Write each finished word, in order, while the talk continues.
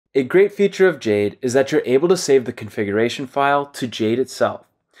A great feature of Jade is that you're able to save the configuration file to Jade itself.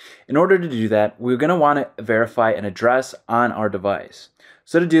 In order to do that, we're going to want to verify an address on our device.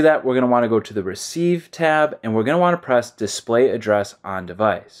 So to do that, we're going to want to go to the Receive tab, and we're going to want to press Display Address on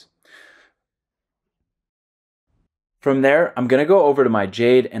Device. From there, I'm going to go over to my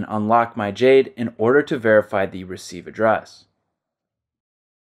Jade and unlock my Jade in order to verify the receive address.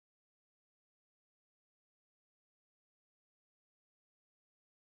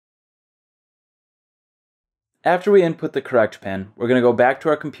 After we input the correct PIN, we're going to go back to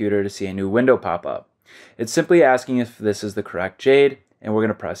our computer to see a new window pop up. It's simply asking if this is the correct Jade, and we're going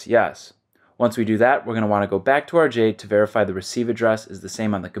to press yes. Once we do that, we're going to want to go back to our Jade to verify the receive address is the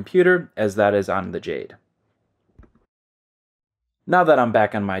same on the computer as that is on the Jade. Now that I'm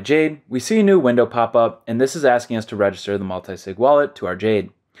back on my Jade, we see a new window pop up, and this is asking us to register the Multisig wallet to our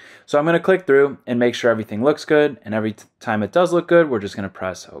Jade. So I'm going to click through and make sure everything looks good, and every time it does look good, we're just going to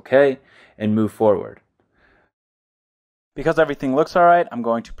press OK and move forward. Because everything looks alright, I'm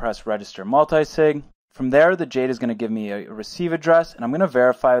going to press Register Multisig. From there, the Jade is going to give me a receive address, and I'm going to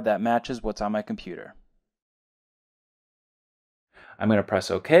verify that matches what's on my computer. I'm going to press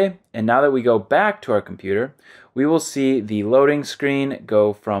OK, and now that we go back to our computer, we will see the loading screen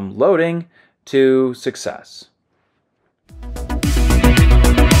go from loading to success.